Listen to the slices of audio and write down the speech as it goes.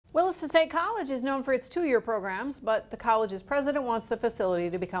Williston State College is known for its two-year programs, but the college's president wants the facility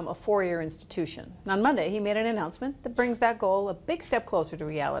to become a four-year institution. On Monday, he made an announcement that brings that goal a big step closer to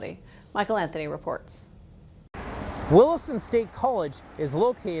reality. Michael Anthony reports. Williston State College is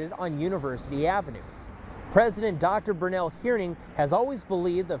located on University Avenue. President Dr. Brunel Heerning has always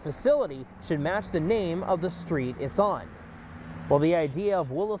believed the facility should match the name of the street it's on. While the idea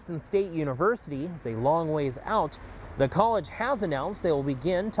of Williston State University is a long ways out, the college has announced they will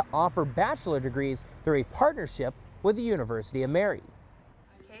begin to offer bachelor degrees through a partnership with the University of Mary.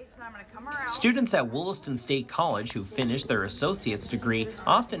 Okay, so I'm going to come around. Students at Williston State College who finish their associate's degree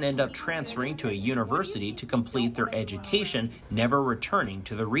often end up transferring to a university to complete their education, never returning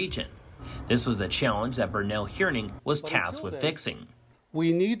to the region. This was a challenge that Brunel Heerning was tasked with fixing.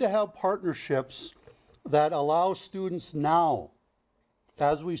 We need to have partnerships that allow students now,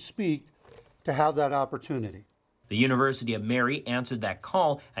 as we speak, to have that opportunity. The University of Mary answered that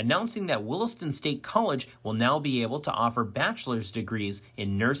call, announcing that Williston State College will now be able to offer bachelor's degrees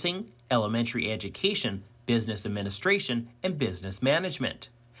in nursing, elementary education, business administration, and business management.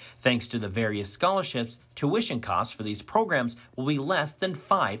 Thanks to the various scholarships, tuition costs for these programs will be less than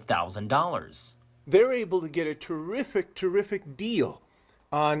 $5,000. They're able to get a terrific deal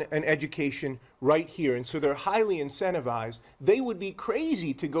on an education right here, and so they're highly incentivized. They would be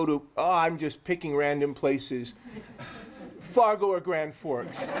crazy to go to, oh, I'm just picking random places, Fargo or Grand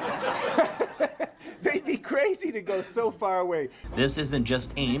Forks. They'd be crazy to go so far away. This isn't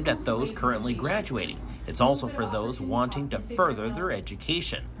just aimed at those currently graduating. It's also for those wanting to further their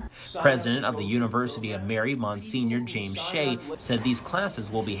education. President of the University of Mary, Monsignor James Shea, said these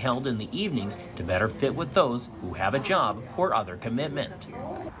classes will be held in the evenings to better fit with those who have a job or other commitment.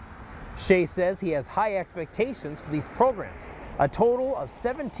 Shea says he has high expectations for these programs. A total of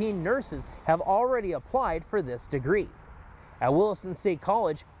 17 nurses have already applied for this degree. At Williston State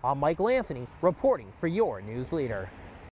College, I'm Michael Anthony reporting for your news leader.